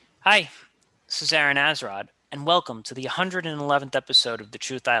Hi, this is Aaron Azrod, and welcome to the 111th episode of the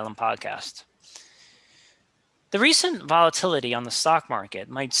Truth Island podcast. The recent volatility on the stock market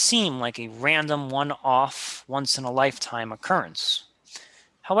might seem like a random one-off, once-in-a-lifetime occurrence.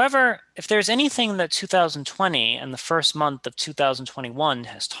 However, if there's anything that 2020 and the first month of 2021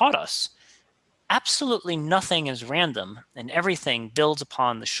 has taught us, absolutely nothing is random and everything builds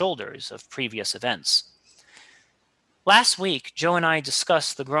upon the shoulders of previous events. Last week, Joe and I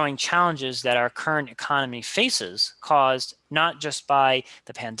discussed the growing challenges that our current economy faces, caused not just by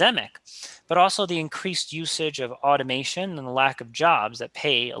the pandemic, but also the increased usage of automation and the lack of jobs that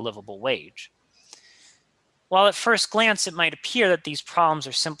pay a livable wage. While at first glance it might appear that these problems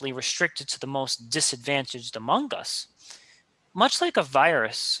are simply restricted to the most disadvantaged among us, much like a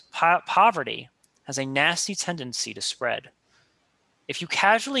virus, poverty has a nasty tendency to spread. If you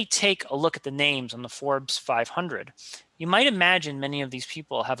casually take a look at the names on the Forbes 500, you might imagine many of these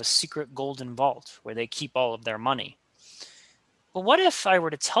people have a secret golden vault where they keep all of their money. But what if I were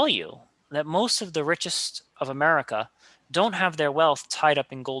to tell you that most of the richest of America don't have their wealth tied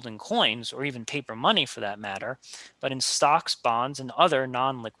up in golden coins or even paper money for that matter, but in stocks, bonds, and other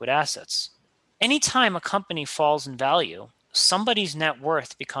non-liquid assets? Anytime a company falls in value, somebody's net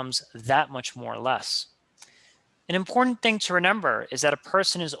worth becomes that much more or less. An important thing to remember is that a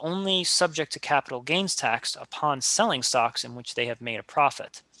person is only subject to capital gains tax upon selling stocks in which they have made a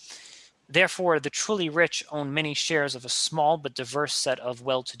profit. Therefore, the truly rich own many shares of a small but diverse set of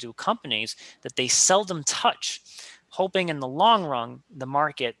well-to-do companies that they seldom touch, hoping in the long run the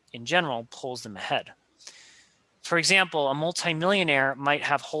market in general pulls them ahead. For example, a multimillionaire might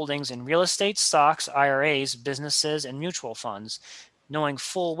have holdings in real estate, stocks, IRAs, businesses, and mutual funds, knowing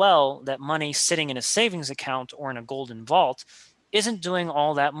full well that money sitting in a savings account or in a golden vault isn't doing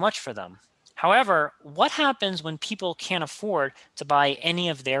all that much for them. However, what happens when people can't afford to buy any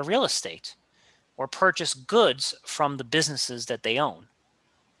of their real estate or purchase goods from the businesses that they own?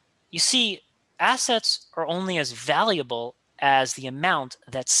 You see, assets are only as valuable as the amount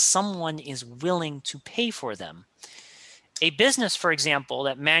that someone is willing to pay for them. A business, for example,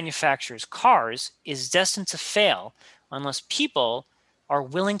 that manufactures cars is destined to fail unless people are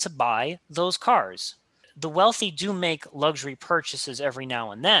willing to buy those cars. The wealthy do make luxury purchases every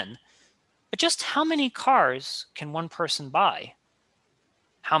now and then, but just how many cars can one person buy?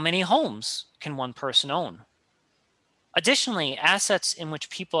 How many homes can one person own? Additionally, assets in which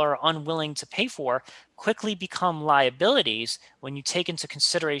people are unwilling to pay for quickly become liabilities when you take into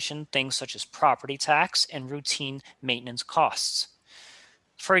consideration things such as property tax and routine maintenance costs.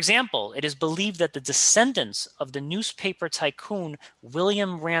 For example, it is believed that the descendants of the newspaper tycoon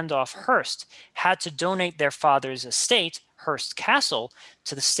William Randolph Hearst had to donate their father's estate, Hearst Castle,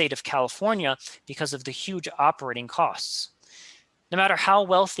 to the state of California because of the huge operating costs. No matter how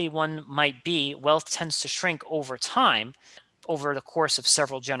wealthy one might be, wealth tends to shrink over time, over the course of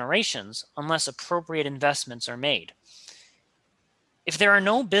several generations, unless appropriate investments are made. If there are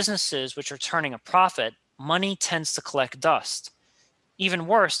no businesses which are turning a profit, money tends to collect dust. Even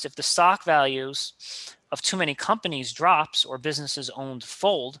worse, if the stock values of too many companies drops or businesses owned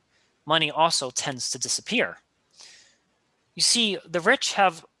fold, money also tends to disappear. You see, the rich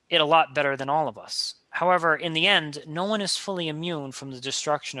have it a lot better than all of us. However, in the end, no one is fully immune from the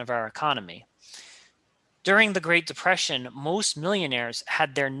destruction of our economy. During the Great Depression, most millionaires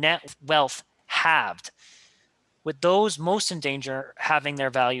had their net wealth halved, with those most in danger having their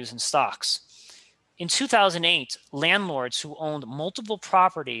values in stocks. In 2008, landlords who owned multiple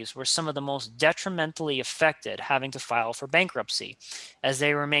properties were some of the most detrimentally affected, having to file for bankruptcy, as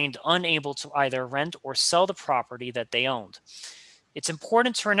they remained unable to either rent or sell the property that they owned. It's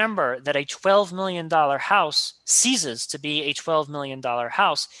important to remember that a $12 million house ceases to be a $12 million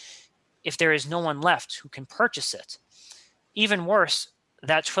house if there is no one left who can purchase it. Even worse,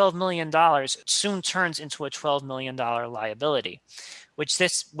 that $12 million soon turns into a $12 million liability, which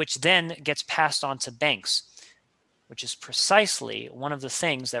then gets passed on to banks, which is precisely one of the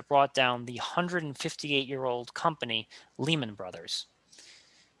things that brought down the 158-year-old company Lehman Brothers.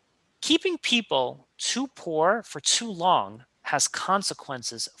 Keeping people too poor for too long has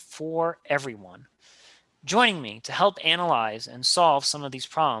consequences for everyone. Joining me to help analyze and solve some of these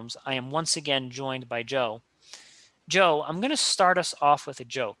problems, I am once again joined by Joe. Joe, I'm going to start us off with a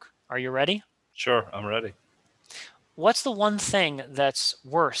joke. Are you ready? Sure, I'm ready. What's the one thing that's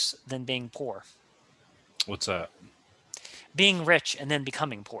worse than being poor? What's that? Being rich and then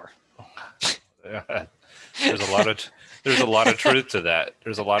becoming poor. there's a lot of there's a lot of truth to that.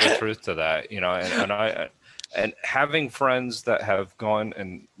 There's a lot of truth to that, and having friends that have gone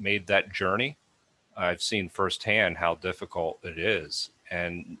and made that journey, I've seen firsthand how difficult it is.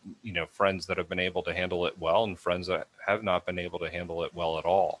 and friends that have been able to handle it well, and friends that have not been able to handle it well at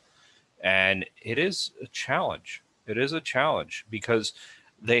all. And it is a challenge. It is a challenge because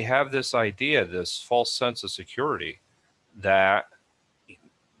they have this idea, this false sense of security, that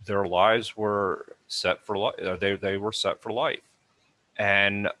their lives were set for life. They were set for life.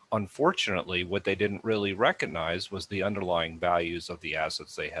 And unfortunately, what they didn't really recognize was the underlying values of the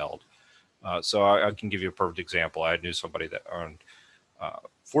assets they held. So I can give you a perfect example. I knew somebody that owned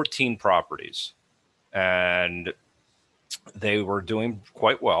 14 properties, and they were doing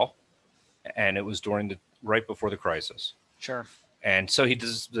quite well. And it was right before the crisis. Sure. And so he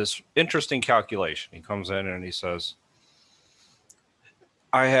does this interesting calculation. He comes in and he says,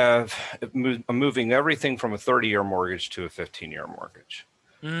 I'm moving everything from a 30-year mortgage to a 15-year mortgage.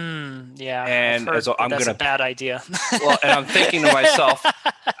 Yeah. And that's a bad idea. Well, and I'm thinking to myself,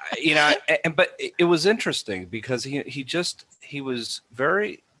 but it was interesting because he was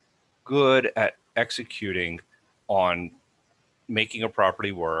very good at executing on making a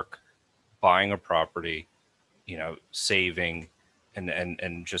property work, buying a property, saving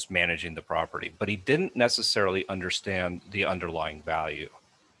and just managing the property. But he didn't necessarily understand the underlying value.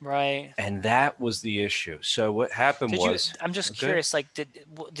 Right. And that was the issue. So what happened I'm just curious, like, did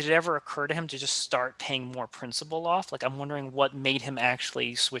it ever occur to him to just start paying more principal off? Like, I'm wondering what made him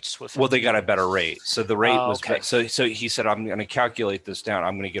actually switch to a 15. Well, they got a better rate. So the rate was okay. So he said, I'm going to calculate this down.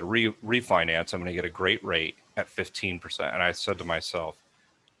 I'm going to get refinance. I'm going to get a great rate at 15%. And I said to myself,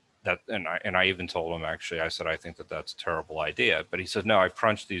 and I even told him, actually, I said, I think that's a terrible idea. But he said, no, I've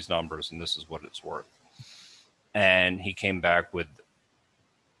crunched these numbers and this is what it's worth. And he came back with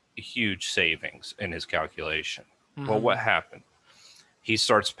huge savings in his calculation. Mm-hmm. Well, what happened? He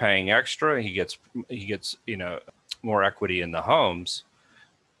starts paying extra. He gets more equity in the homes.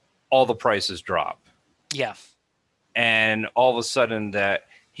 All the prices drop. Yeah. And all of a sudden that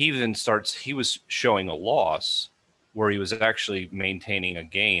he was showing a loss where he was actually maintaining a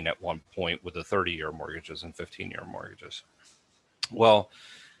gain at one point with the 30-year mortgages and 15-year mortgages. Well,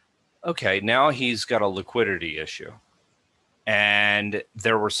 okay, now he's got a liquidity issue. And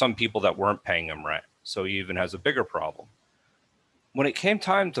there were some people that weren't paying him rent. So he even has a bigger problem. When it came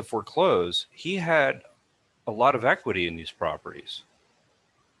time to foreclose, he had a lot of equity in these properties.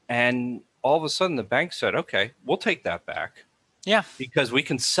 And all of a sudden the bank said, okay, we'll take that back. Yeah. Because we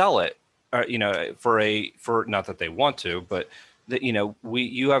can sell it. For not that they want to, but that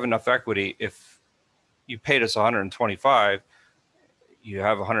you have enough equity. If you paid us 125, you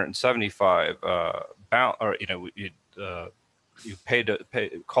have 175 bound, or you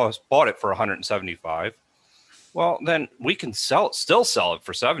bought it for 175. Well, then we can still sell it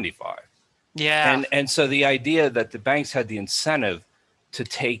for 75. Yeah. And so the idea that the banks had the incentive to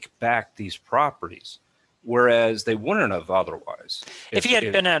take back these properties, whereas they wouldn't have otherwise. If he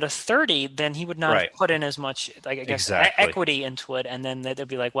had been at a 30, then he would not have put in as much, I guess, equity into it. And then they'd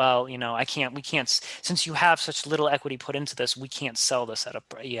be like, well, we can't, since you have such little equity put into this, we can't sell this at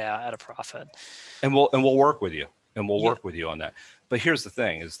a profit. And we'll work with you. And we'll work with you on that. But here's the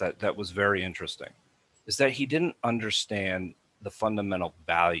thing, is that was very interesting, is that he didn't understand the fundamental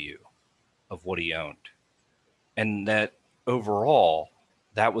value of what he owned. And that overall,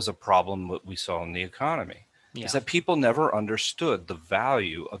 that was a problem that we saw in the economy, is that people never understood the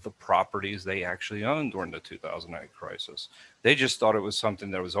value of the properties they actually owned during the 2008 crisis. They just thought it was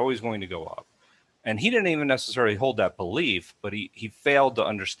something that was always going to go up. And he didn't even necessarily hold that belief, but he failed to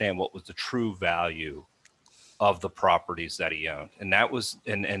understand what was the true value of the properties that he owned. And that was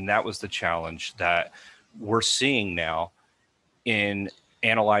the challenge that we're seeing now in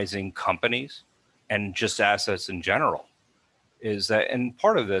analyzing companies and just assets in general. Is that, and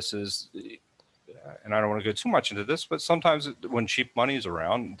part of this is, and I don't want to go too much into this, but sometimes when cheap money is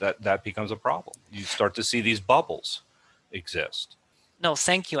around, that becomes a problem. You start to see these bubbles exist. No,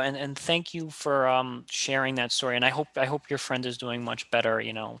 thank you, and thank you for sharing that story. And I hope your friend is doing much better.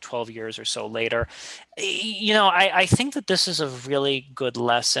 12 years or so later. I think that this is a really good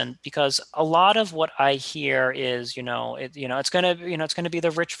lesson, because a lot of what I hear is it's gonna be the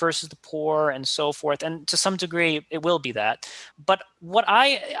rich versus the poor and so forth, and to some degree it will be that. But what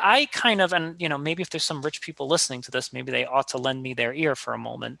I kind of, and maybe if there's some rich people listening to this, maybe they ought to lend me their ear for a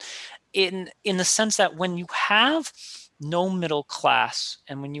moment, in the sense that when you have no middle class,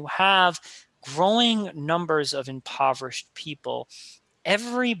 and when you have growing numbers of impoverished people,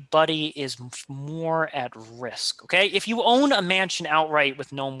 everybody is more at risk. Okay. If you own a mansion outright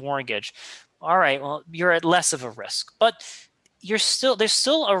with no mortgage, all right, well, you're at less of a risk. But there's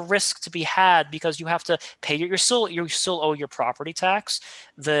still a risk to be had because you have to pay you still owe your property tax.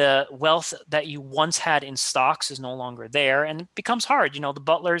 The wealth that you once had in stocks is no longer there, and it becomes hard. The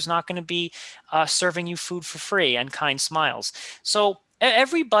butler is not going to be serving you food for free and kind smiles. So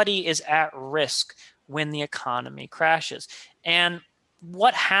everybody is at risk when the economy crashes. And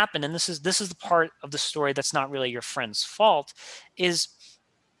what happened, and this is the part of the story that's not really your friend's fault, is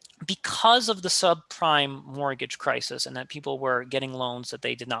because of the subprime mortgage crisis and that people were getting loans that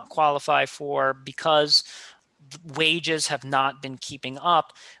they did not qualify for, because wages have not been keeping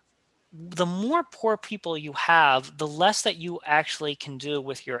up, the more poor people you have, the less that you actually can do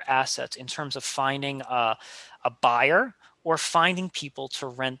with your assets in terms of finding a buyer or finding people to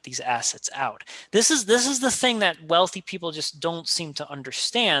rent these assets out. This is the thing that wealthy people just don't seem to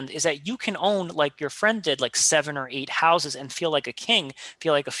understand, is that you can own, like your friend did, like 7 or 8 houses and feel like a king,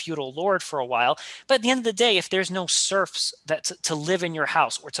 feel like a feudal lord for a while. But at the end of the day, if there's no serfs that to live in your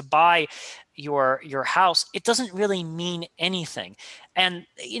house or to buy your house, it doesn't really mean anything. And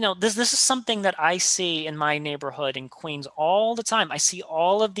this is something that I see in my neighborhood in Queens all the time. I see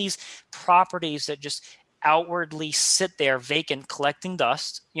all of these properties that just outwardly sit there vacant, collecting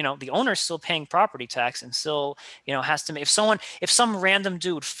dust. The owner's still paying property tax and still, has to make, if some random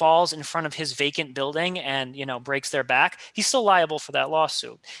dude falls in front of his vacant building and, breaks their back, he's still liable for that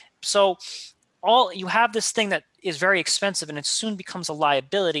lawsuit. So you have this thing that is very expensive and it soon becomes a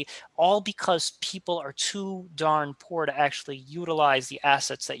liability, all because people are too darn poor to actually utilize the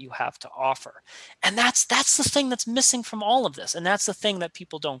assets that you have to offer. And that's the thing that's missing from all of this, and that's the thing that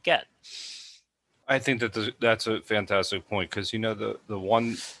people don't get. I think that that's a fantastic point, because the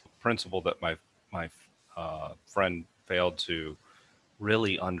one principle that my friend failed to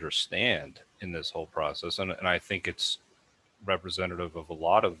really understand in this whole process, and I think it's representative of a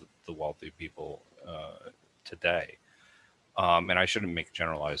lot of the wealthy people today. And I shouldn't make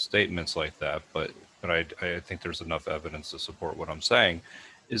generalized statements like that, but I think there's enough evidence to support what I'm saying.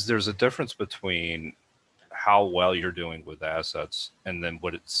 Is there's a difference between how well you're doing with assets and then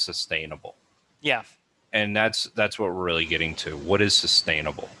what it's sustainable. Yeah. And that's what we're really getting to. What is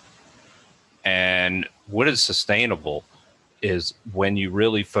sustainable? And what is sustainable is when you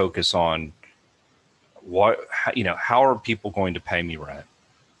really focus on how are people going to pay me rent?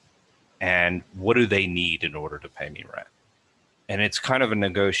 And what do they need in order to pay me rent? And it's kind of a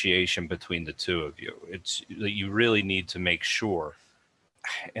negotiation between the two of you. It's that you really need to make sure.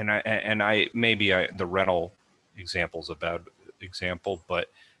 And the rental example is a bad example, but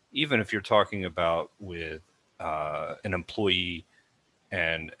even if you're talking about with an employee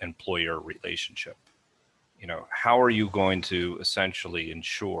and employer relationship, how are you going to essentially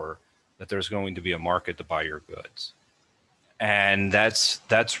ensure that there's going to be a market to buy your goods? And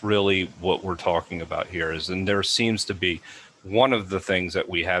that's really what we're talking about here. And there seems to be one of the things that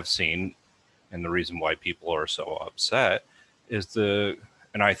we have seen, and the reason why people are so upset is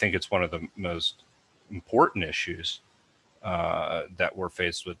and I think it's one of the most important issues that we're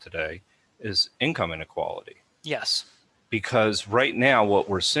faced with today, is income inequality. Yes. Because right now what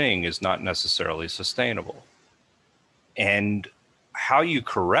we're seeing is not necessarily sustainable. And how you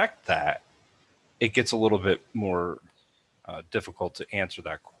correct that, it gets a little bit more difficult to answer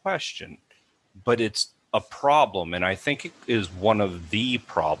that question, but it's a problem. And I think it is one of the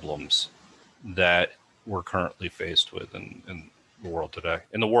problems that we're currently faced with in the world today,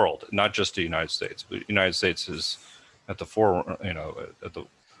 not just the United States, but the United States is at the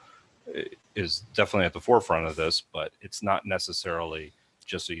is definitely at the forefront of this, but it's not necessarily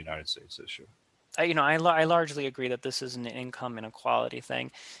just a United States issue. I largely agree that this is an income inequality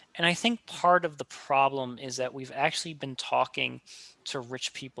thing. And I think part of the problem is that we've actually been talking to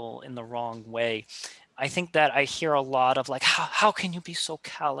rich people in the wrong way. I think that I hear a lot of like, how can you be so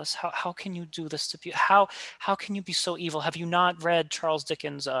callous? How can you do this to people? How can you be so evil? Have you not read Charles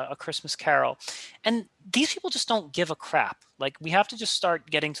Dickens' A Christmas Carol? And these people just don't give a crap. Like, we have to just start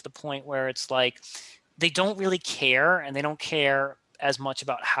getting to the point where it's like they don't really care, and they don't care as much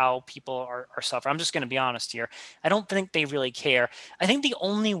about how people are suffering. I'm just going to be honest here. I don't think they really care. I think the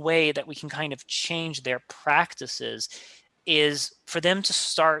only way that we can kind of change their practices is for them to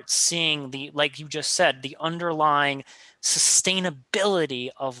start seeing like you just said, the underlying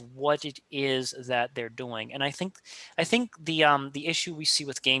sustainability of what it is that they're doing. And I think the issue we see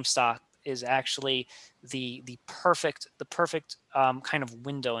with GameStop is actually the perfect kind of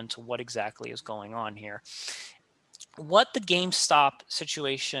window into what exactly is going on here. What the GameStop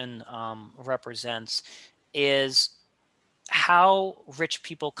situation represents is how rich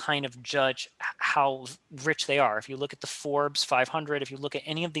people kind of judge how rich they are. If you look at the Forbes 500, if you look at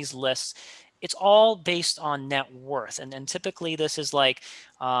any of these lists, it's all based on net worth. And typically this is like,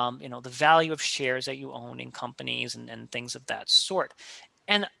 the value of shares that you own in companies and things of that sort.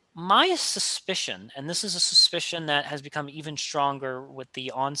 And my suspicion, and this is a suspicion that has become even stronger with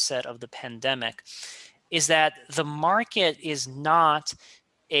the onset of the pandemic, is that the market is not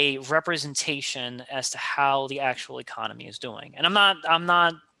a representation as to how the actual economy is doing. And I'm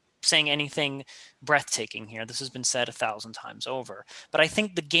not saying anything breathtaking here. This has been said 1,000 times over. But I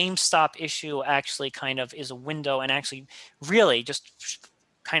think the GameStop issue actually kind of is a window and actually really just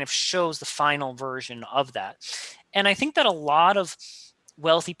kind of shows the final version of that. And I think that a lot of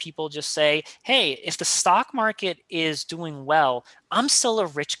wealthy people just say, hey, if the stock market is doing well, I'm still a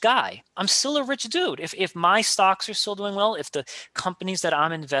rich guy. I'm still a rich dude. If my stocks are still doing well, if the companies that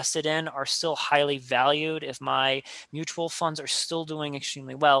I'm invested in are still highly valued, if my mutual funds are still doing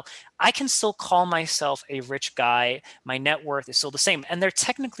extremely well, I can still call myself a rich guy. My net worth is still the same. And they're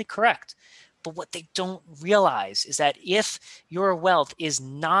technically correct. But what they don't realize is that if your wealth is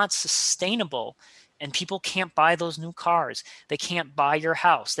not sustainable, and people can't buy those new cars, they can't buy your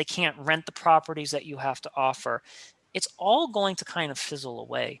house, they can't rent the properties that you have to offer, it's all going to kind of fizzle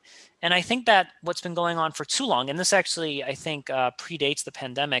away. And I think that what's been going on for too long, and this actually, I think, predates the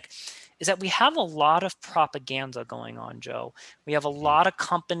pandemic, is that we have a lot of propaganda going on, Joe. We have a lot of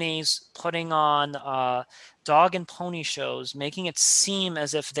companies putting on dog and pony shows, making it seem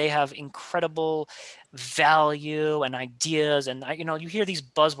as if they have incredible value and ideas. And, you hear these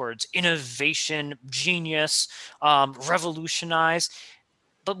buzzwords: innovation, genius, revolutionize.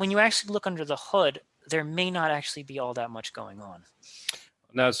 But when you actually look under the hood, there may not actually be all that much going on.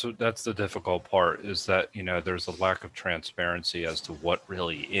 That's the difficult part, is that there's a lack of transparency as to what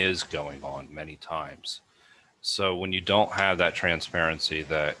really is going on many times. So when you don't have that transparency,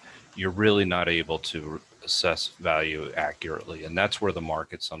 that you're really not able to assess value accurately, and that's where the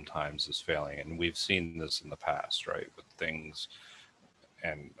market sometimes is failing. And we've seen this in the past, right, with things.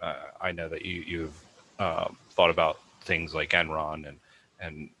 And I know that you've thought about things like Enron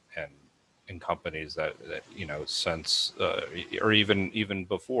and in companies that since or even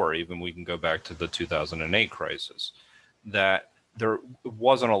before, even we can go back to the 2008 crisis, that there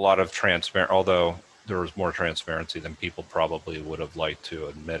wasn't a lot of transparent, although there was more transparency than people probably would have liked to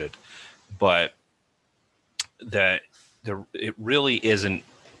admit it, but that it really isn't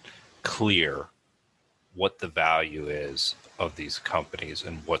clear what the value is of these companies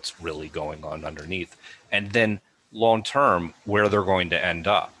and what's really going on underneath, and then long term where they're going to end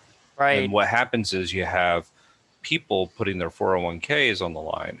up. Right. And what happens is you have people putting their 401ks on the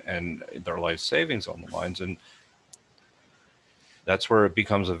line and their life savings on the lines, and that's where it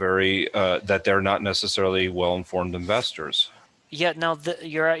becomes a very that they're not necessarily well-informed investors. Yeah, no,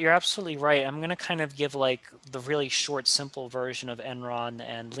 you're absolutely right. I'm going to kind of give like the really short, simple version of Enron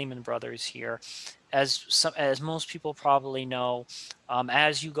and Lehman Brothers here. As most people probably know,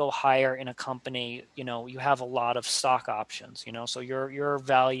 as you go higher in a company, you have a lot of stock options. So your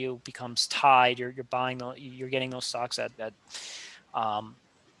value becomes tied. You're getting those stocks at um,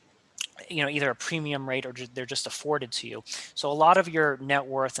 either a premium rate or they're just afforded to you. So a lot of your net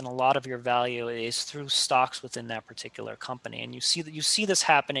worth and a lot of your value is through stocks within that particular company. And you see this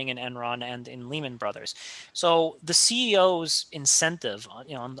happening in Enron and in Lehman Brothers. So the CEO's incentive,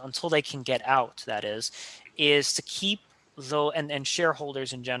 until they can get out, that is to keep and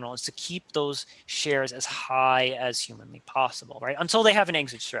shareholders in general, is to keep those shares as high as humanly possible, right? Until they have an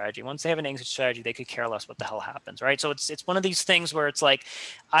exit strategy. Once they have an exit strategy, they could care less what the hell happens, right? So it's one of these things where it's like,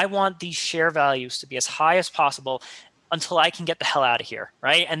 I want these share values to be as high as possible until I can get the hell out of here,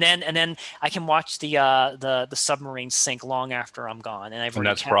 right? And then I can watch the submarine sink long after I'm gone. And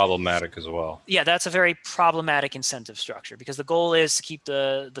that's problematic as well. Yeah, that's a very problematic incentive structure, because the goal is to keep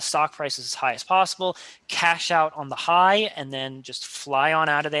the stock prices as high as possible, cash out on the high, and then just fly on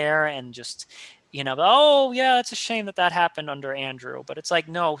out of there and just, oh yeah, it's a shame that happened under Andrew. But it's like,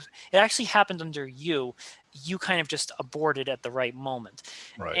 no, it actually happened under you. You kind of just aborted at the right moment.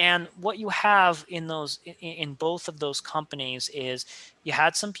 Right. And what you have in both of those companies is you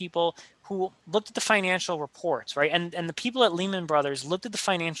had some people who looked at the financial reports, right? And the people at Lehman Brothers looked at the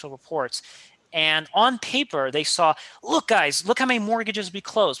financial reports, and on paper they saw, look guys, look how many mortgages we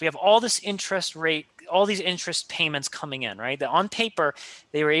closed. We have all this interest rate, all these interest payments coming in, right? That on paper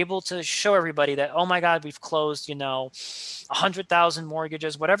they were able to show everybody that, oh my God, we've closed, 100,000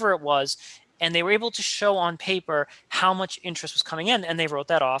 mortgages, whatever it was. and they were able to show on paper how much interest was coming in, and they wrote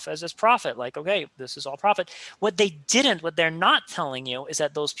that off as profit. Like, okay, this is all profit. What they're not telling you is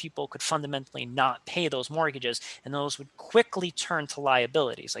that those people could fundamentally not pay those mortgages, and those would quickly turn to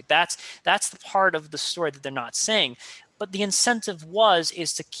liabilities. Like that's the part of the story that they're not saying. But the incentive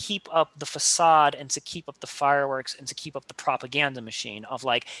is to keep up the facade and to keep up the fireworks and to keep up the propaganda machine of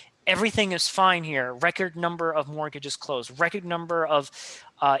like, everything is fine here. Record number of mortgages closed, record number of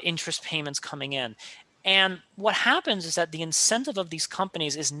interest payments coming in. And what happens is that the incentive of these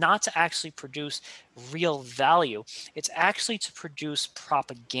companies is not to actually produce real value. It's actually to produce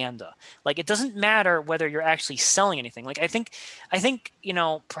propaganda. Like, it doesn't matter whether you're actually selling anything. Like, I think,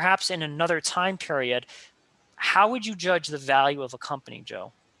 perhaps in another time period, how would you judge the value of a company,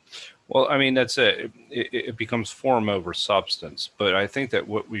 Joe? Well, I mean, that's it. It becomes form over substance. But I think that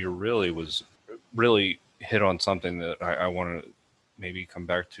what we really hit on something that I want to maybe come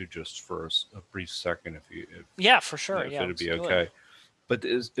back to just for a brief second, yeah, for sure, if yeah, it'd be okay. But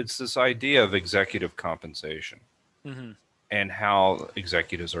it's this idea of executive compensation. Mm-hmm. And how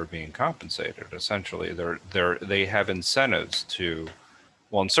executives are being compensated. Essentially, they have incentives to,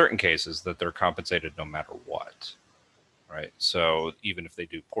 well, in certain cases, that they're compensated no matter what, right? So even if they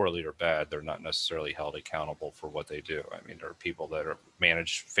do poorly or bad, they're not necessarily held accountable for what they do. I mean, there are people that are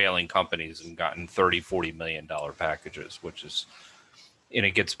managed failing companies and gotten $30-40 million packages, which is, and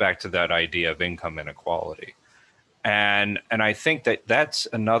it gets back to that idea of income inequality. And I think that this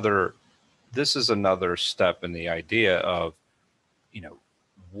is another step in the idea of,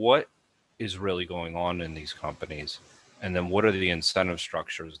 what is really going on in these companies, and then what are the incentive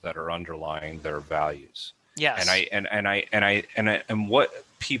structures that are underlying their values. Yes. And what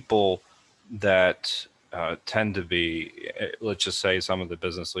people that tend to be, let's just say, some of the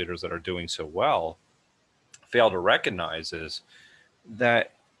business leaders that are doing so well fail to recognize is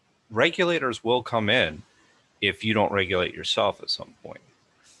that regulators will come in if you don't regulate yourself at some point.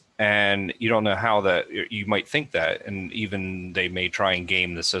 And you don't know how that, you might think that, and even they may try and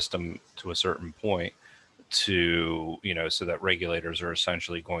game the system to a certain point to, so that regulators are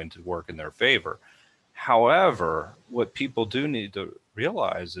essentially going to work in their favor. However, what people do need to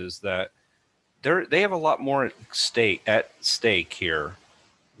realize is that they have a lot more at stake here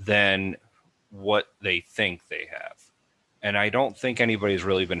than what they think they have. And I don't think anybody's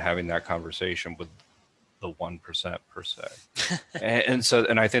really been having that conversation with the 1% per se.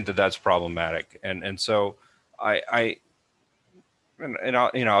 and I think that that's problematic. And so I'll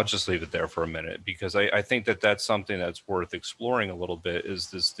just leave it there for a minute, because I think that that's something that's worth exploring a little bit,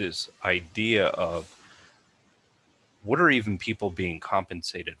 is this idea of what are even people being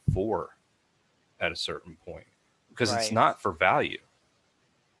compensated for at a certain point, because It's not for value.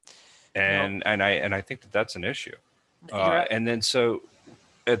 And I think that that's an issue. And then so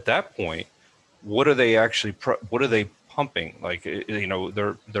at that point, what are they actually what are they pumping? Like,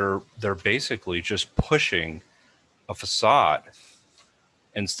 they're basically just pushing a facade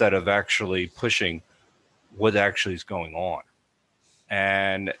instead of actually pushing what actually is going on.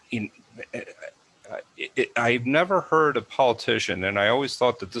 And I've never heard a politician, and I always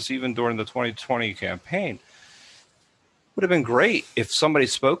thought that this, even during the 2020 campaign, would have been great if somebody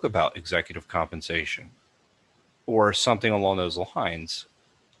spoke about executive compensation or something along those lines,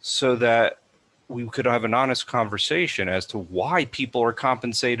 so that we could have an honest conversation as to why people are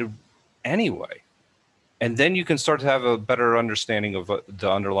compensated anyway. And then you can start to have a better understanding of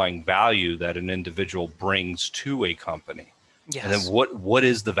the underlying value that an individual brings to a company. Yes. And then what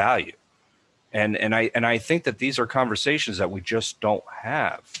is the value? And I think that these are conversations that we just don't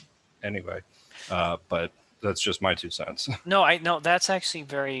have anyway. But that's just my 2 cents. No, that's actually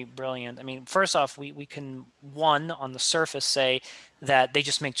very brilliant. I mean, first off, we can, on the surface, say that they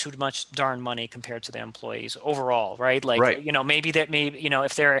just make too much darn money compared to the employees overall, right? Like, right. Maybe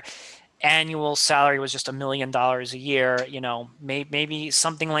if their annual salary was just $1 million a year, maybe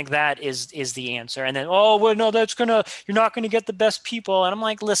something like that is the answer. And then, oh, well, no, you're not gonna get the best people. And I'm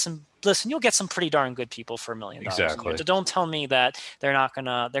like, listen, you'll get some pretty darn good people for $1 million. Exactly. So don't tell me that they're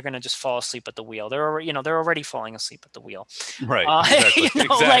gonna just fall asleep at the wheel. They're already falling asleep at the wheel. Right.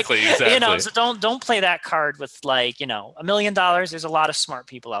 Exactly. Exactly. So don't play that card with, like, $1 million. There's a lot of smart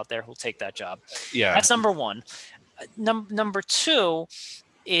people out there who'll take that job. Yeah. That's number one. Number two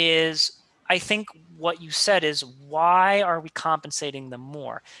is, I think what you said is, why are we compensating them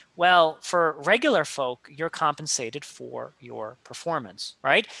more? Well, for regular folk, you're compensated for your performance,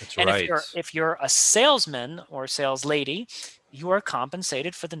 right? That's and right. If you're a salesman or sales lady, you are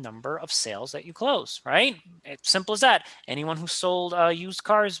compensated for the number of sales that you close, right? It's simple as that. Anyone who sold used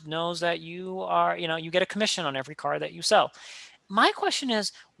cars knows that you get a commission on every car that you sell. my question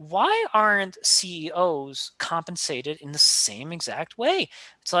is, why aren't CEOs compensated in the same exact way?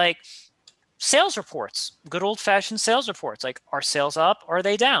 It's like sales reports, good old fashioned sales reports. Like, are sales up? Are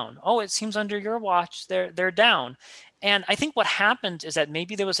they down? Oh, it seems under your watch they're down. And I think what happened is that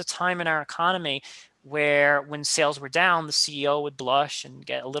maybe there was a time in our economy where when sales were down, the CEO would blush and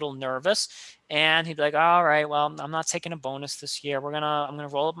get a little nervous, and he'd be like, "All right, well, I'm not taking a bonus this year. I'm gonna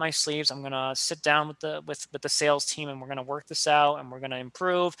roll up my sleeves. I'm gonna sit down with the sales team, and we're gonna work this out, and we're gonna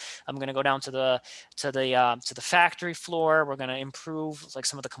improve. I'm gonna go down to the factory floor. We're gonna improve like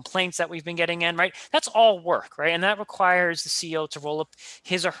some of the complaints that we've been getting in, right? That's all work, right? And that requires the CEO to roll up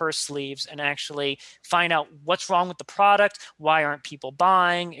his or her sleeves and actually find out what's wrong with the product, why aren't people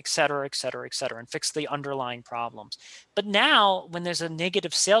buying, et cetera, et cetera, et cetera, and fix the underlying problems. But now, when there's a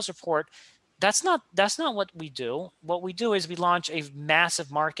negative sales report, that's not what we do. What we do is we launch a massive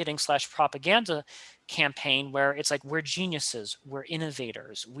marketing slash propaganda campaign where it's like, we're geniuses, we're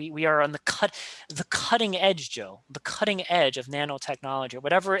innovators, we are on the cutting edge, Joe, the cutting edge of nanotechnology, or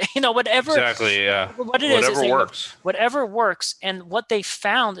whatever, whatever Exactly. Yeah. what it is Whatever like, works. whatever works. And what they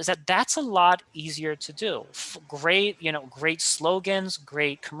found is that that's a lot easier to do. Great, great slogans,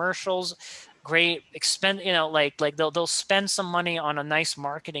 great commercials, great expend, like they'll spend some money on a nice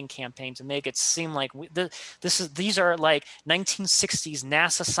marketing campaign to make it seem like these are like 1960s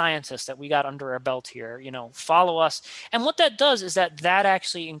NASA scientists that we got under our belt here, follow us. And what that does is that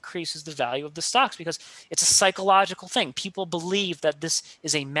actually increases the value of the stocks, because it's a psychological thing. People believe that this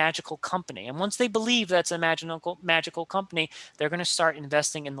is a magical company, and once they believe that's a magical company, they're going to start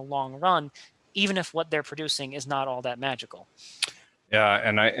investing in the long run, even if what they're producing is not all that magical. Yeah,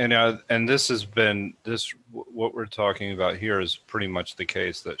 and this has been what we're talking about here is pretty much the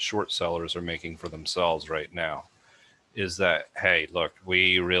case that short sellers are making for themselves right now. Is that, hey, look,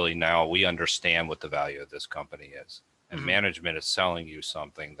 we understand what the value of this company is, and management is selling you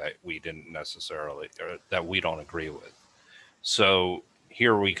something that we didn't necessarily, or that we don't agree with. So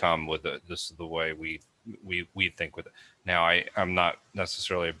here we come with this is the way we think with it. Now, I'm not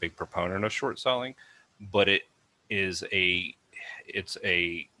necessarily a big proponent of short selling, but is it's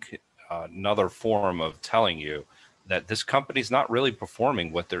another form of telling you that this company's not really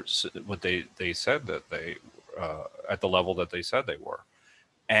performing what they said that they at the level that they said they were,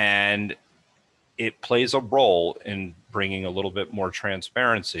 and it plays a role in bringing a little bit more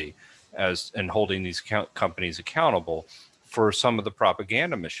transparency and holding these companies accountable for some of the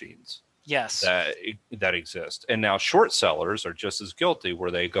propaganda machines Yes. that exist. And now short sellers are just as guilty,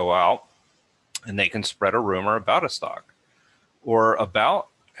 where they go out and they can spread a rumor about a stock or about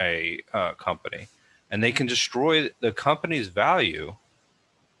a company, and they can destroy the company's value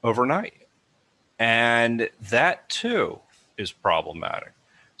overnight. And that too is problematic.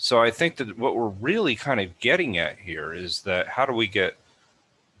 So I think that what we're really kind of getting at here is that how do we get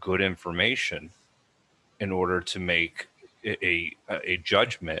good information in order to make a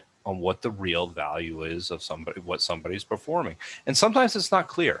judgment on what the real value is of somebody, what somebody's performing. And sometimes it's not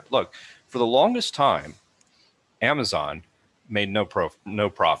clear. Look, for the longest time, Amazon made no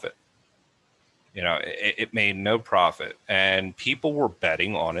profit. It made no profit, and people were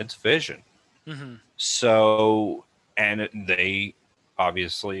betting on its vision. Mm-hmm. So, and they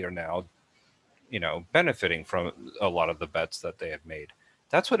obviously are now, benefiting from a lot of the bets that they have made.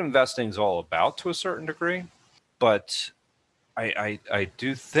 That's what investing is all about to a certain degree. But I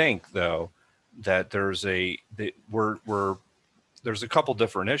do think, though, that there's a couple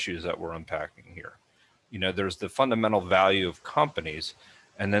different issues that we're unpacking here. There's the fundamental value of companies,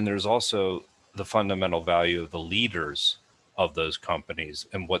 and then there's also the fundamental value of the leaders of those companies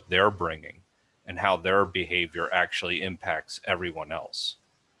and what they're bringing and how their behavior actually impacts everyone else.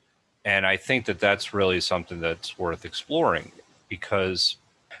 And I think that that's really something that's worth exploring, because,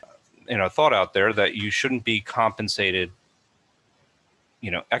 thought out there that you shouldn't be compensated,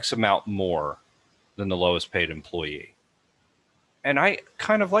 X amount more than the lowest paid employee. And I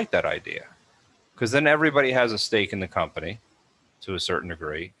kind of like that idea, because then everybody has a stake in the company to a certain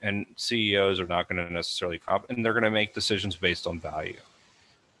degree, and CEOs are not going to necessarily and they're going to make decisions based on value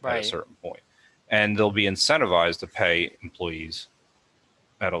at a certain point, and they'll be incentivized to pay employees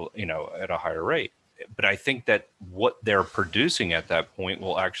at a higher rate. But I think that what they're producing at that point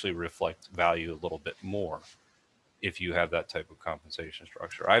will actually reflect value a little bit more if you have that type of compensation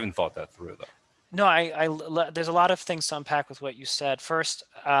structure. I haven't thought that through, though. No, there's a lot of things to unpack with what you said. First,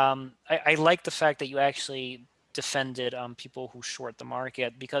 I like the fact that you actually defended people who short the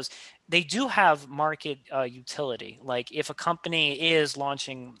market, because they do have market utility. Like, if a company is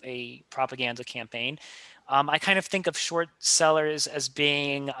launching a propaganda campaign, I kind of think of short sellers as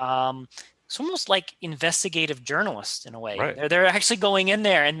being it's almost like investigative journalists in a way. Right. They're actually going in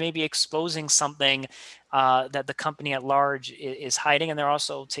there and maybe exposing something that the company at large is hiding, and they're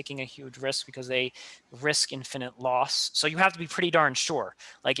also taking a huge risk because they risk infinite loss. So you have to be pretty darn sure.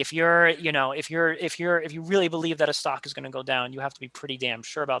 Like if you're, if you really believe that a stock is going to go down, you have to be pretty damn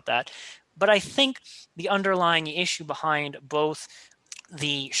sure about that. But I think the underlying issue behind both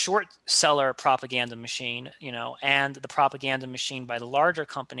the short seller propaganda machine, and the propaganda machine by the larger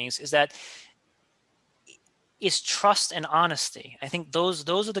companies is trust and honesty. I think those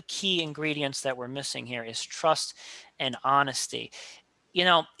are the key ingredients that we're missing here is trust and honesty.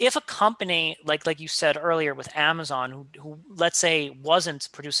 If a company like you said earlier with Amazon, who let's say wasn't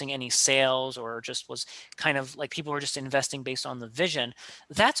producing any sales or just was kind of like people were just investing based on the vision,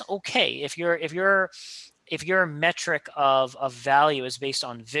 that's okay. If your metric of value is based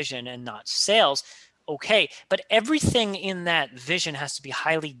on vision and not sales, okay. But everything in that vision has to be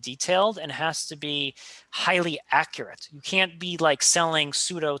highly detailed and has to be highly accurate. You can't be like selling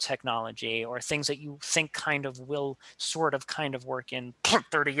pseudo technology or things that you think kind of will sort of kind of work in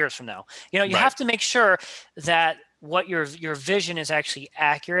 30 years from now. You Right. have to make sure that what your vision is actually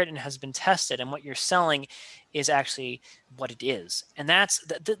accurate and has been tested, and what you're selling is actually what it is. And that's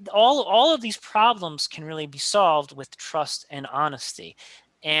all of these problems can really be solved with trust and honesty.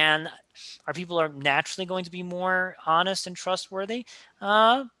 And our people are naturally going to be more honest and trustworthy.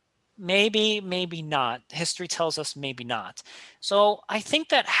 Maybe not. History tells us maybe not. So I think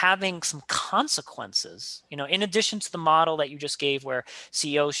that having some consequences, in addition to the model that you just gave where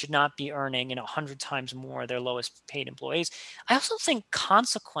CEOs should not be earning, 100 times more their lowest paid employees, I also think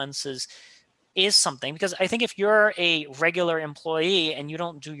consequences is something, because I think if you're a regular employee and you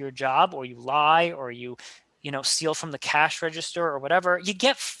don't do your job, or you lie, or you steal from the cash register or whatever, you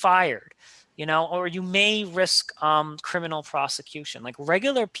get fired, or you may risk criminal prosecution. Like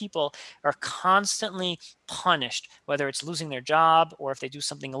regular people are constantly punished, whether it's losing their job or if they do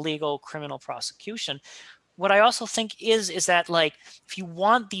something illegal, criminal prosecution. What I also think is that, like, if you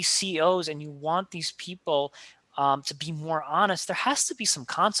want these CEOs and you want these people to be more honest, there has to be some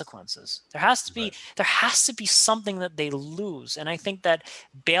consequences. Right. There has to be something that they lose. And I think that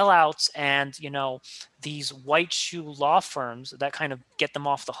bailouts and these white shoe law firms that kind of get them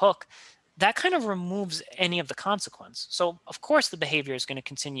off the hook, that kind of removes any of the consequence. So of course the behavior is going to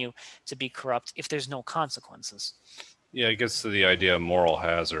continue to be corrupt if there's no consequences. Yeah, it gets to the idea of moral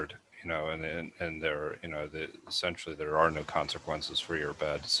hazard, and there, essentially there are no consequences for your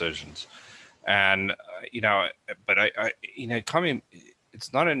bad decisions. And but coming,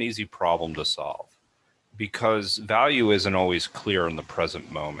 it's not an easy problem to solve, because value isn't always clear in the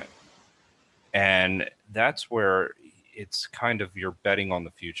present moment, and that's where it's kind of you're betting on the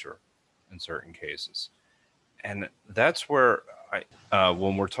future in certain cases. And that's where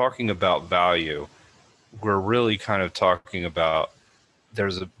when we're talking about value, we're really kind of talking about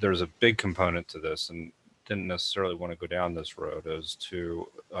there's a big component to this, and didn't necessarily want to go down this road as to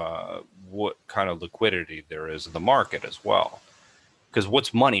what kind of liquidity there is in the market as well, because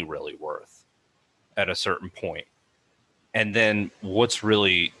what's money really worth at a certain point, and then what's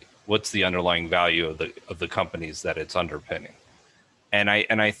the underlying value of the companies that it's underpinning. And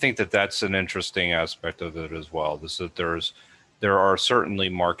I think that that's an interesting aspect of it as well. This that there are certainly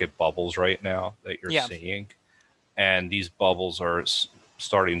market bubbles right now that you're seeing, and these bubbles are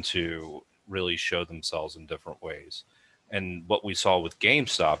starting to really show themselves in different ways. And what we saw with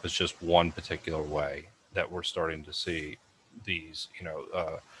GameStop is just one particular way that we're starting to see these,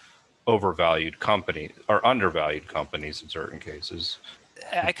 overvalued companies or undervalued companies in certain cases.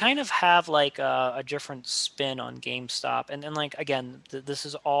 I kind of have like a different spin on GameStop, and like again, this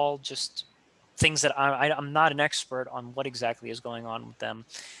is all just things that I'm not an expert on what exactly is going on with them.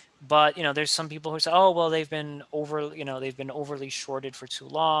 But there's some people who say, oh well, they've been overly shorted for too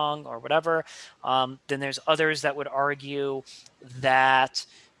long or whatever. Then there's others that would argue that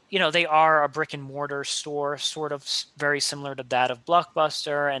they are a brick and mortar store, sort of very similar to that of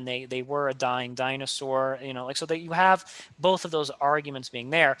Blockbuster, and they were a dying dinosaur. So that you have both of those arguments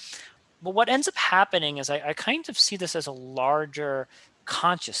being there. But what ends up happening is I kind of see this as a larger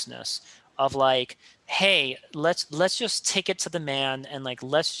consciousness of like, hey, let's just take it to the man, and like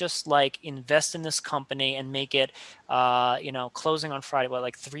let's just like invest in this company and make it closing on Friday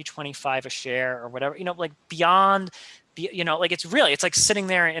like 325 a share or whatever, like beyond like it's like sitting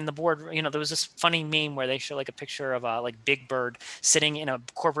there in the board. There was this funny meme where they show like a picture of like Big Bird sitting in a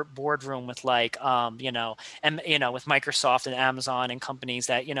corporate boardroom with like with Microsoft and Amazon and companies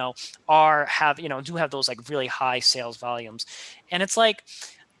that do have those like really high sales volumes. And it's like,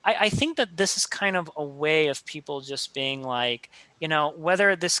 I think that this is kind of a way of people just being like,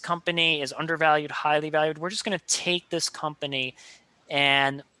 whether this company is undervalued, highly valued, we're just going to take this company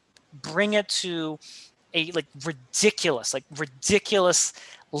and bring it to a ridiculous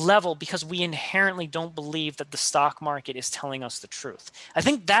level because we inherently don't believe that the stock market is telling us the truth. I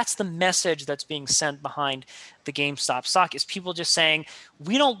think that's the message that's being sent behind the GameStop stock, is people just saying,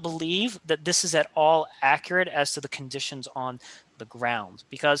 we don't believe that this is at all accurate as to the conditions on the ground.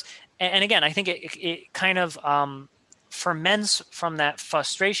 Because, and again, I think it kind of ferments from that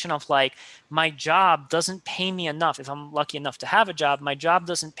frustration of like, my job doesn't pay me enough. If I'm lucky enough to have a job, my job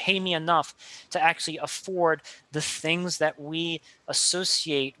doesn't pay me enough to actually afford the things that we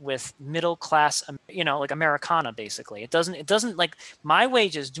associate with middle class, like Americana. Basically, it doesn't like, my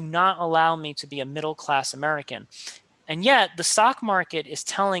wages do not allow me to be a middle class American. And yet the stock market is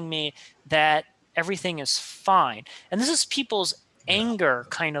telling me that everything is fine. And this is people's anger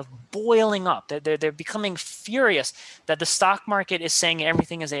kind of boiling up. They're becoming furious that the stock market is saying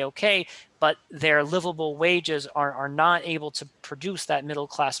everything is a-okay, but their livable wages are not able to produce that middle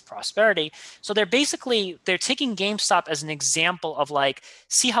class prosperity. So they're taking GameStop as an example of like,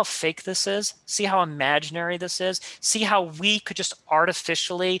 see how fake this is, see how imaginary this is, see how we could just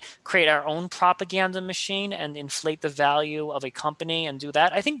artificially create our own propaganda machine and inflate the value of a company and do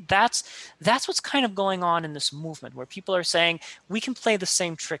that. I think that's what's kind of going on in this movement, where people are saying we can play the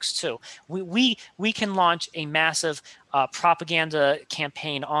same tricks too. We can launch a massive propaganda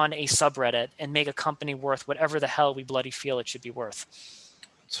campaign on a subreddit and make a company worth whatever the hell we bloody feel it should be worth.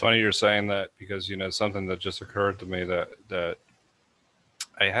 It's funny you're saying that, because something that just occurred to me that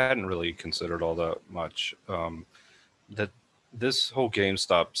I hadn't really considered all that much. That this whole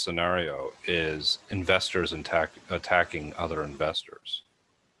GameStop scenario is investors attacking other investors.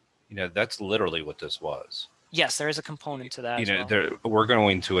 That's literally what this was. Yes, there is a component to that. We're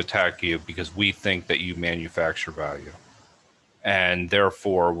going to attack you because we think that you manufacture value, and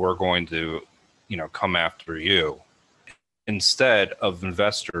therefore we're going to, come after you, instead of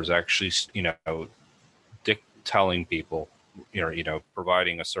investors actually, telling people,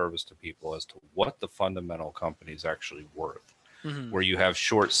 providing a service to people as to what the fundamental company is actually worth. Mm-hmm. Where you have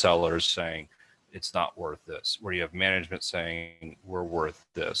short sellers saying it's not worth this, where you have management saying we're worth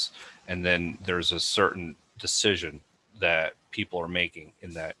this, and then there's a certain decision that people are making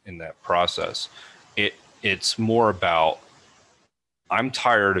in that process. It's more about, I'm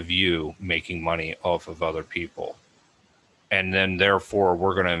tired of you making money off of other people, and then therefore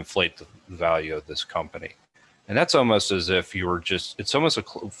we're going to inflate the value of this company. And that's almost as if you were it's almost a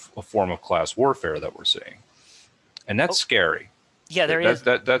form of class warfare that we're seeing, and that's scary. Yeah,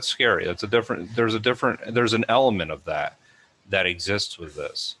 that's scary. There's an element of that exists with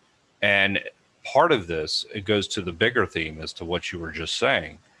this. And part of this, it goes to the bigger theme as to what you were just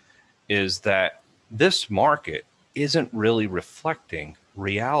saying, is that this market isn't really reflecting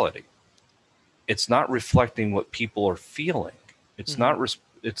reality. It's not reflecting what people are feeling. It's not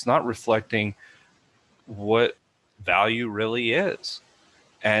reflecting what value really is.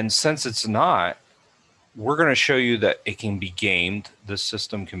 And since it's not, we're going to show you that it can be gamed. The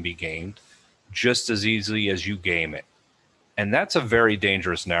system can be gamed just as easily as you game it. And that's a very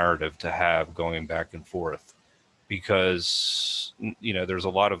dangerous narrative to have going back and forth, because, there's a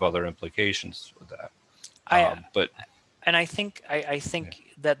lot of other implications with that. I think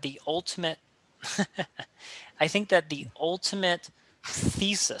that the ultimate, I think that the ultimate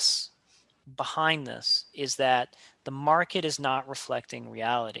thesis behind this is that the market is not reflecting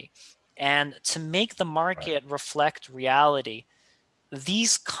reality. And to make the market reflect reality,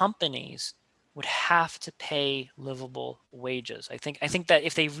 these companies would have to pay livable wages. I think that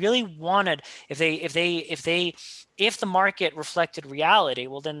if they really wanted, if the market reflected reality,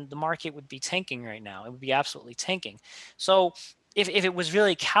 well, then the market would be tanking right now. It would be absolutely tanking. So if it was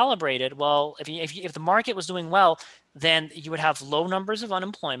really calibrated, well, if the market was doing well, then you would have low numbers of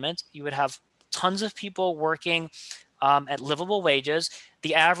unemployment. You would have tons of people working at livable wages.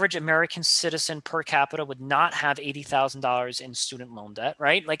 The average American citizen per capita would not have $80,000 in student loan debt,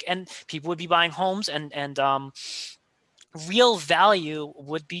 right? And people would be buying homes, and real value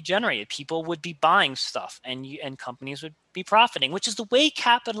would be generated. People would be buying stuff, and companies would be profiting, which is the way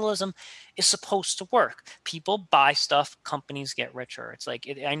capitalism is supposed to work. People buy stuff, companies get richer. It's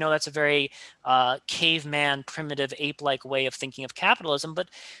I know that's a very caveman, primitive, ape-like way of thinking of capitalism, but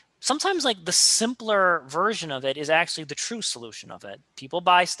sometimes the simpler version of it is actually the true solution of it. People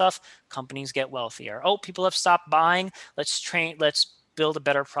buy stuff, companies get wealthier. Oh, people have stopped buying. Let's build a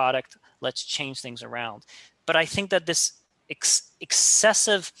better product. Let's change things around. But I think that this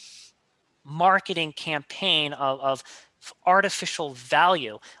excessive marketing campaign of artificial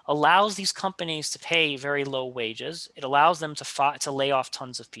value allows these companies to pay very low wages. It allows them to lay off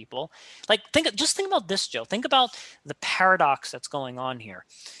tons of people. Like just think about this, Joe. Think about the paradox that's going on here.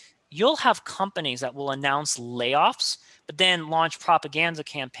 You'll have companies that will announce layoffs, but then launch propaganda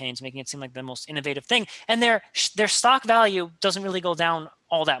campaigns, making it seem like the most innovative thing, and their stock value doesn't really go down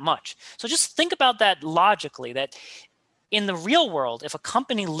all that much. So just think about that logically, that in the real world, if a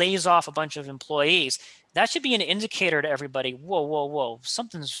company lays off a bunch of employees, that should be an indicator to everybody. Whoa, whoa, whoa!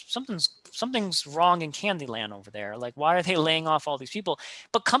 Something's wrong in Candyland over there. Like, why are they laying off all these people?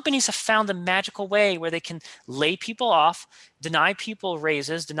 But companies have found a magical way where they can lay people off, deny people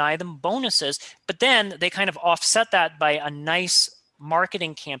raises, deny them bonuses, but then they kind of offset that by a nice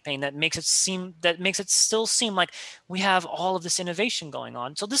marketing campaign that makes it still seem like we have all of this innovation going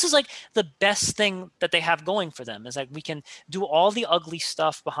on. So this is like the best thing that they have going for them, is like we can do all the ugly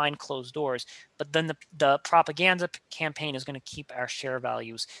stuff behind closed doors, but then the propaganda campaign is going to keep our share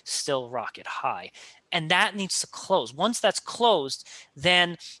values still rocket high. And that needs to close. Once that's closed,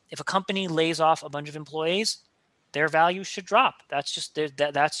 then if a company lays off a bunch of employees, their value should drop. That's just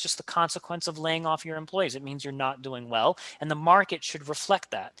the consequence of laying off your employees. It means you're not doing well, and the market should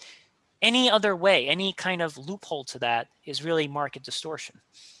reflect that. Any other way, any kind of loophole to that is really market distortion.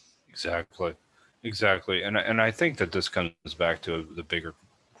 Exactly. And I think that this comes back to the bigger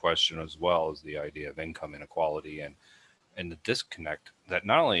question as well, as the idea of income inequality and the disconnect that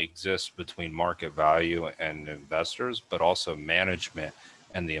not only exists between market value and investors, but also management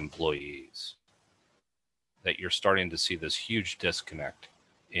and the employees. That you're starting to see this huge disconnect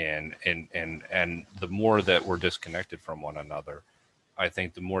and the more that we're disconnected from one another, I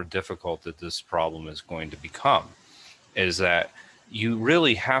think the more difficult that this problem is going to become. Is that you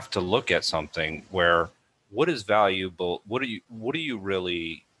really have to look at something where what is valuable, what are you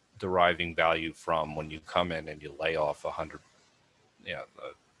really deriving value from when you come in and you lay off 100,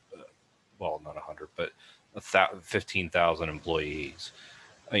 well, not 100, but 15,000 employees.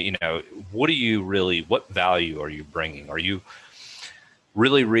 What value are you bringing? Are you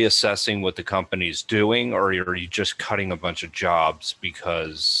really reassessing what the company's doing, or are you just cutting a bunch of jobs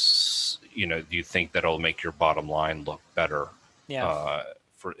because, you think that'll make your bottom line look better? Yeah.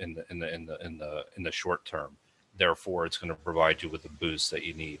 For in the short term, therefore it's going to provide you with the boost that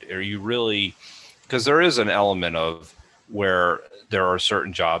you need. Are you really, because there is an element of where there are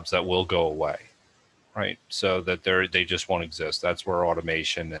certain jobs that will go away. Right. So that they just won't exist. That's where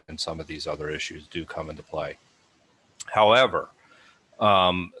automation and some of these other issues do come into play. However,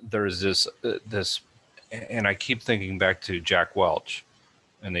 there's this, and I keep thinking back to Jack Welch,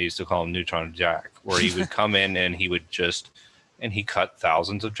 and they used to call him Neutron Jack, where he would come in and he cut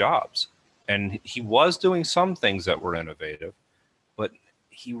thousands of jobs. And he was doing some things that were innovative, but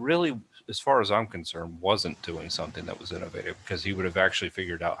he really, as far as I'm concerned, wasn't doing something that was innovative, because he would have actually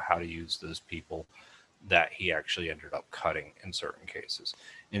figured out how to use those people that he actually ended up cutting in certain cases.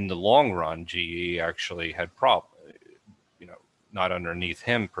 In the long run, GE actually had problems, not underneath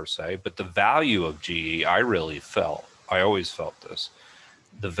him per se, but the value of GE, I always felt this.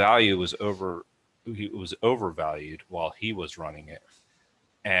 The value was overvalued while he was running it.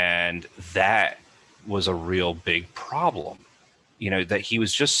 And that was a real big problem. That he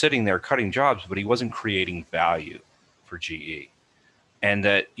was just sitting there cutting jobs, but he wasn't creating value for GE. And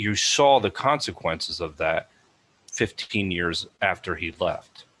that you saw the consequences of that 15 years after he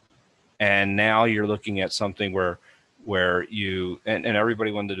left. And now you're looking at something where you, and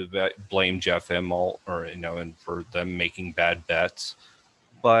everybody wanted to blame Jeff Immelt and for them making bad bets.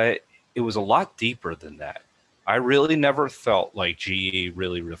 But it was a lot deeper than that. I really never felt like GE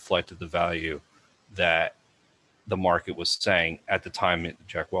really reflected the value that the market was saying at the time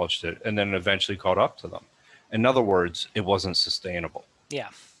Jack Welch did, and then eventually caught up to them. In other words, it wasn't sustainable. Yeah.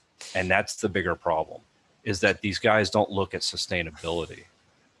 And that's the bigger problem, is that these guys don't look at sustainability.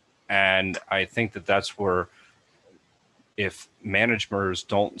 And I think that that's where, if managers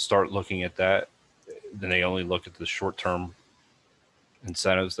don't start looking at that, then they only look at the short-term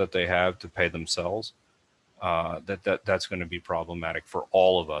incentives that they have to pay themselves, that's going to be problematic for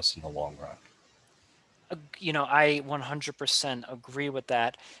all of us in the long run. I 100% agree with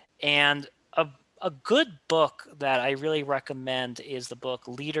that. And a good book that I really recommend is the book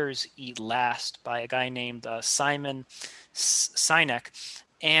Leaders Eat Last by a guy named Simon Sinek.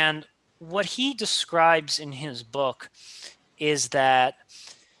 And what he describes in his book is that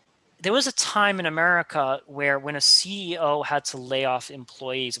there was a time in America where when a CEO had to lay off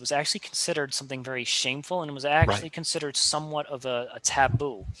employees, it was actually considered something very shameful, and it was actually considered somewhat of a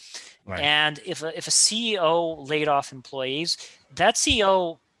taboo. Right. And if a CEO laid off employees, that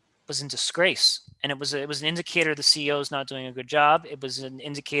CEO was in disgrace. And it was an indicator the CEO is not doing a good job. It was an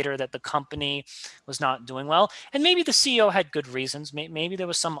indicator that the company was not doing well. And maybe the CEO had good reasons. Maybe there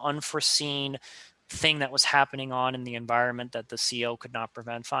was some unforeseen thing that was happening on in the environment that the CEO could not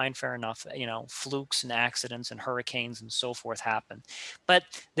prevent. Fine, fair enough. Flukes and accidents and hurricanes and so forth happen. But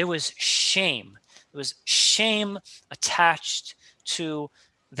there was shame. There was shame attached to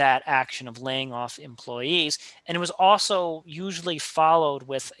that action of laying off employees. And it was also usually followed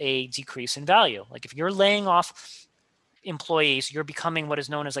with a decrease in value. Like if you're laying off employees, you're becoming what is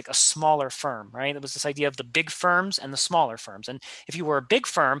known as like a smaller firm, right? There was this idea of the big firms and the smaller firms. And if you were a big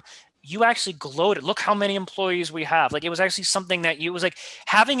firm, you actually gloated. Look how many employees we have. Like it was actually something that you was like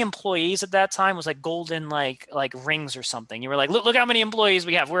having employees at that time was like golden like rings or something. You were like, look how many employees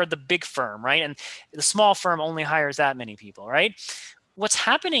we have. We're the big firm, right? And the small firm only hires that many people, right? What's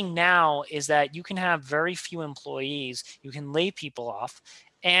happening now is that you can have very few employees. You can lay people off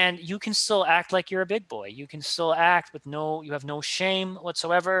and you can still act like you're a big boy. You can still act with you have no shame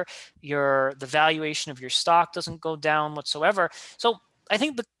whatsoever. The valuation of your stock doesn't go down whatsoever. So I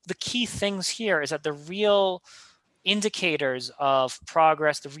think the key things here is that the real indicators of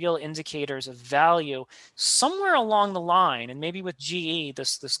progress, the real indicators of value, somewhere along the line, and maybe with GE,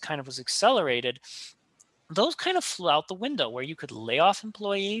 this kind of was accelerated. Those kind of flew out the window where you could lay off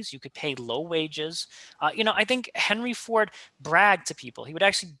employees, you could pay low wages. I think Henry Ford bragged to people. He would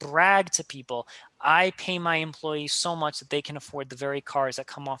actually brag to people, I pay my employees so much that they can afford the very cars that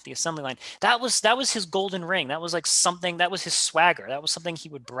come off the assembly line. That was his golden ring. That was like something, that was his swagger. That was something he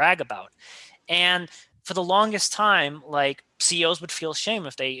would brag about. And for the longest time, like CEOs would feel shame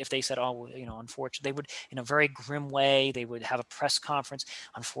if they said, oh, unfortunately, they would, in a very grim way, they would have a press conference.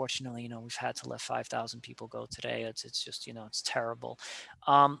 Unfortunately, we've had to let 5,000 people go today. It's just, it's terrible.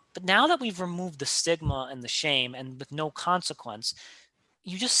 But now that we've removed the stigma and the shame and with no consequence,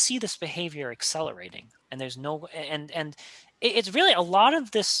 you just see this behavior accelerating, and there's no, and it's really, a lot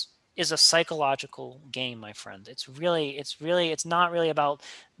of this is a psychological game, my friend. It's not really about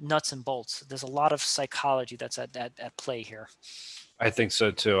nuts and bolts. There's a lot of psychology that's at play here. I think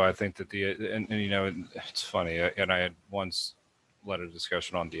so too. I think that it's funny. And I had once led a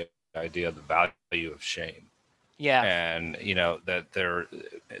discussion on the idea of the value of shame. Yeah. And that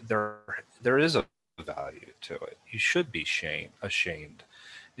there is a value to it. You should be ashamed.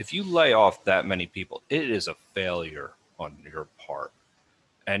 If you lay off that many people, it is a failure on your part.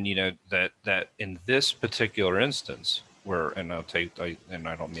 And that in this particular instance, and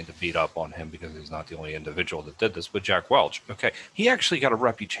I don't mean to beat up on him because he's not the only individual that did this, but Jack Welch, okay, he actually got a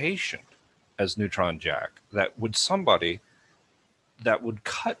reputation as Neutron Jack, that somebody that would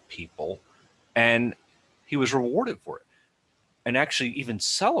cut people, and he was rewarded for it, and actually even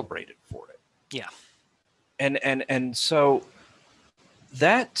celebrated for it. Yeah. And so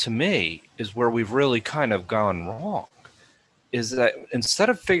that to me is where we've really kind of gone wrong. Is that instead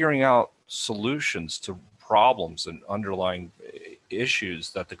of figuring out solutions to problems and underlying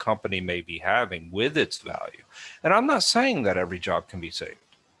issues that the company may be having with its value, and I'm not saying that every job can be saved.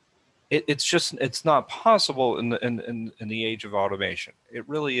 It's not possible in the age of automation. It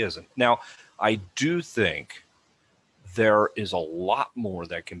really isn't. Now, I do think there is a lot more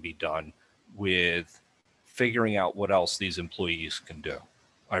that can be done with figuring out what else these employees can do.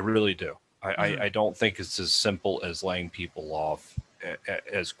 I really do. I don't think it's as simple as laying people off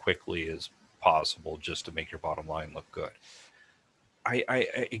as quickly as possible just to make your bottom line look good.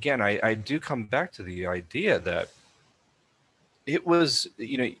 I do come back to the idea that it was,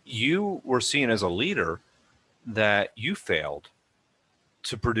 you were seen as a leader, that you failed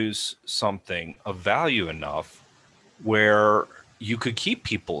to produce something of value enough where you could keep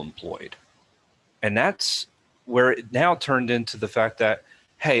people employed. And that's where it now turned into the fact that,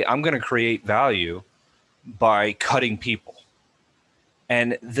 hey, I'm going to create value by cutting people.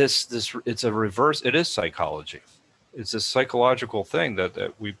 And this it's a reverse. It is psychology. It's a psychological thing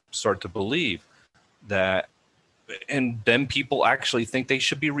that we start to believe that, and then people actually think they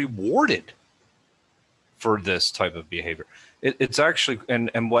should be rewarded for this type of behavior. It's actually,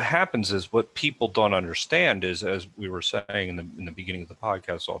 and what happens is, what people don't understand is, as we were saying in the beginning of the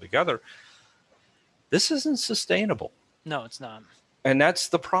podcast altogether, this isn't sustainable. No, it's not. And that's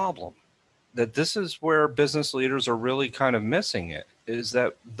the problem. That this is where business leaders are really kind of missing it, is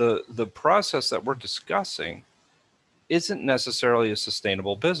that the process that we're discussing isn't necessarily a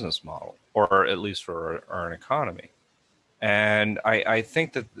sustainable business model, or at least for our economy. And I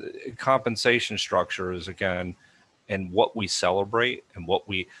think that the compensation structure is, again, and what we celebrate and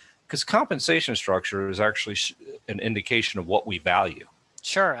because compensation structure is actually an indication of what we value.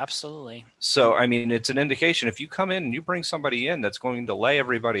 Sure, absolutely. So, I mean, it's an indication. If you come in and you bring somebody in that's going to lay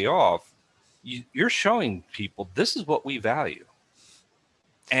everybody off, you're showing people this is what we value,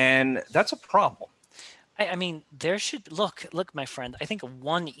 and that's a problem. I mean, there should look, my friend. I think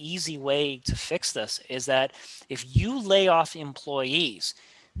one easy way to fix this is that if you lay off employees,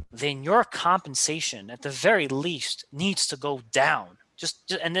 then your compensation at the very least needs to go down.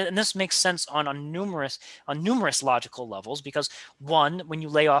 And this makes sense on numerous logical levels, because one, when you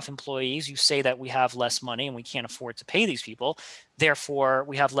lay off employees, you say that we have less money and we can't afford to pay these people, therefore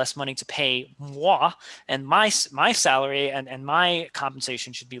we have less money to pay moi, and my salary and my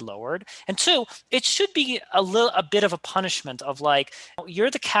compensation should be lowered. And two, it should be a bit of a punishment of like,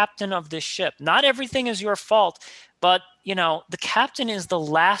 you're the captain of this ship, not everything is your fault, but the captain is the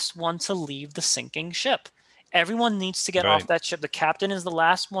last one to leave the sinking ship. Everyone needs to get off Right. that ship. The captain is the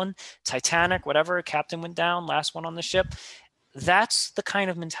last one. Titanic, whatever, captain went down, last one on the ship. That's the kind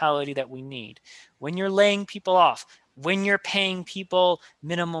of mentality that we need. When you're laying people off, when you're paying people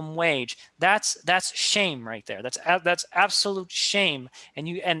minimum wage, that's shame right there. That's absolute shame. And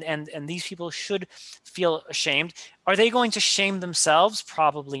these people should feel ashamed. Are they going to shame themselves?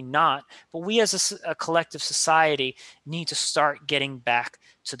 Probably not. But we as a collective society need to start getting back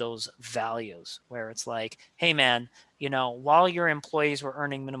to those values where it's like, hey man, while your employees were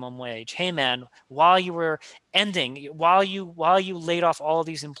earning minimum wage, hey man, while you laid off all of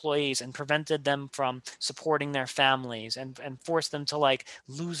these employees and prevented them from supporting their families and forced them to like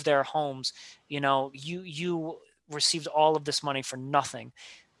lose their homes, you received all of this money for nothing.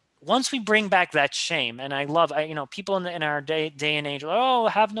 Once we bring back that shame, and people in our day and age are like, oh,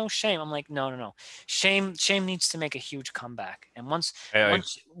 have no shame. I'm like, no. Shame needs to make a huge comeback. And once I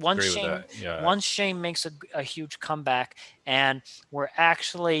once once agree with shame that. Yeah. once shame makes a huge comeback, and we're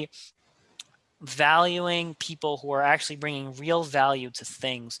actually valuing people who are actually bringing real value to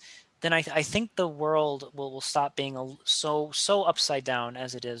things, then I think the world will stop being so upside down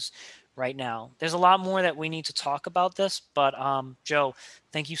as it is right now. There's a lot more that we need to talk about this, but Joe,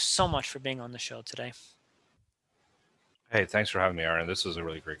 thank you so much for being on the show today. Hey, thanks for having me, Aaron. This was a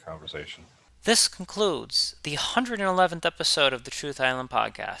really great conversation. This concludes the 111th episode of the Truth Island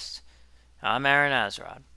podcast. I'm Aaron Azrod.